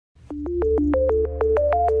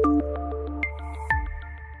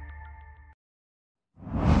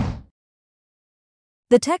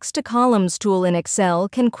The Text to Columns tool in Excel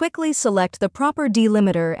can quickly select the proper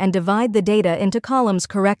delimiter and divide the data into columns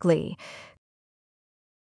correctly.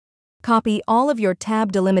 Copy all of your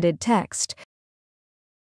tab-delimited text.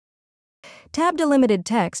 Tab-delimited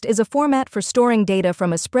text is a format for storing data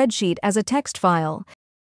from a spreadsheet as a text file.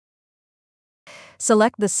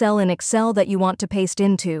 Select the cell in Excel that you want to paste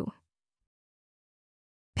into.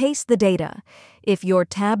 Paste the data. If your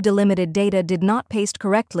tab-delimited data did not paste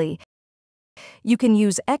correctly, you can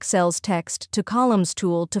use Excel's Text to Columns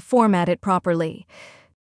tool to format it properly.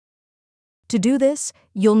 To do this,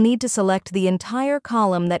 you'll need to select the entire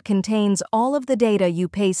column that contains all of the data you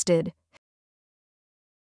pasted.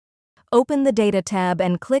 Open the Data tab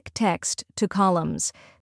and click Text to Columns.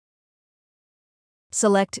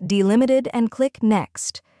 Select Delimited and click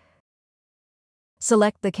Next.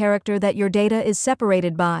 Select the character that your data is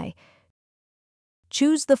separated by.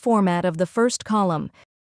 Choose the format of the first column.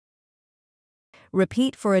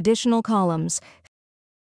 Repeat for additional columns.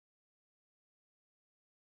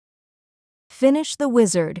 Finish the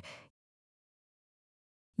wizard.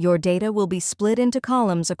 Your data will be split into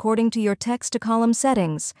columns according to your text-to-column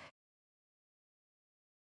settings.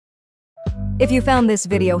 If you found this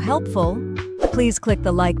video helpful, please click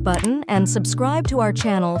the like button and subscribe to our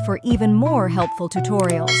channel for even more helpful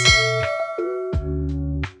tutorials.